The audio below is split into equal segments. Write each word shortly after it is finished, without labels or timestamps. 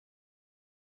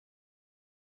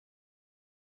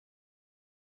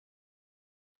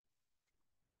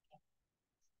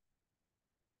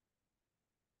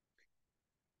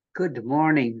Good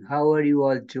morning. How are you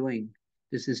all doing?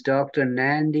 This is Dr.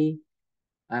 Nandi.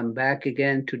 I'm back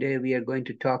again. Today we are going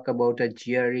to talk about a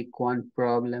GRE Quant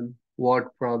problem, word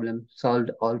problem solved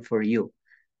all for you.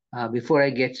 Before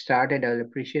I get started, I'll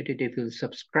appreciate it if you'll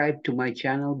subscribe to my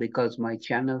channel because my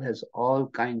channel has all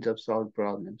kinds of solved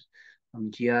problems.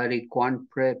 From GRE Quant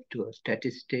Prep to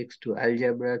statistics to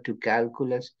algebra to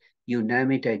calculus, you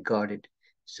name it, I got it.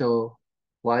 So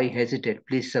why hesitate?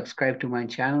 Please subscribe to my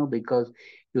channel because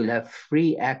you'll have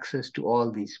free access to all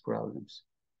these problems.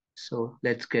 So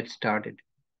let's get started.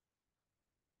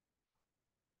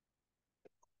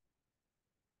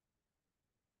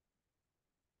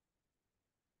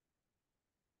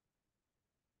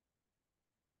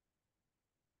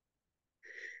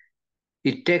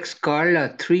 It takes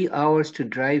Carla 3 hours to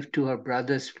drive to her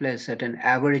brother's place at an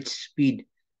average speed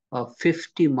of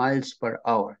 50 miles per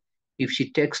hour. If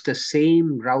she takes the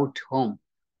same route home,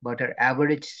 but her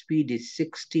average speed is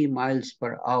 60 miles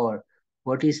per hour,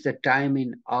 what is the time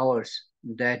in hours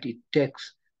that it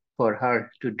takes for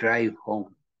her to drive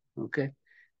home? Okay.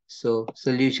 So,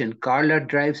 solution. Carla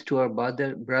drives to her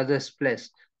brother's place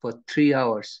for 3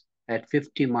 hours at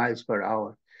 50 miles per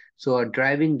hour. So, our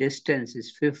driving distance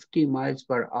is 50 miles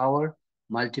per hour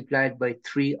multiplied by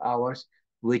 3 hours,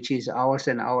 which is hours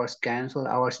and hours cancel.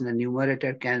 Hours in the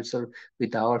numerator cancel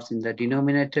with hours in the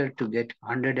denominator to get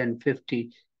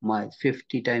 150 miles.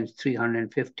 50 times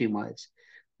 350 miles.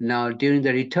 Now, during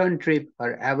the return trip,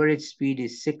 our average speed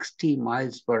is 60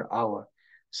 miles per hour.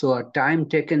 So our time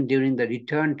taken during the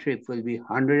return trip will be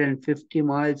 150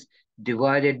 miles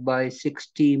divided by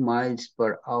 60 miles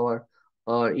per hour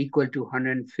or equal to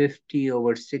 150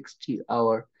 over 60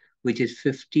 hour, which is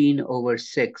 15 over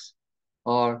 6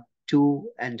 or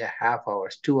 2.5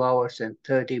 hours, 2 hours and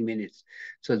 30 minutes.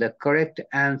 So the correct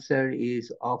answer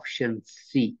is option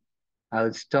C.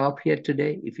 I'll stop here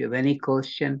today. If you have any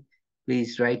question,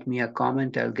 please write me a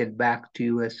comment. I'll get back to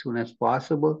you as soon as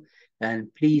possible.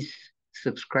 And please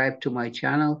subscribe to my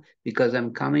channel because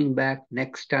I'm coming back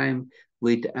next time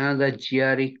with another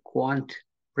GRE Quant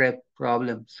Prep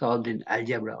problem solved in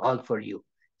algebra, all for you.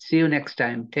 See you next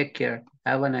time. Take care.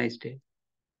 Have a nice day.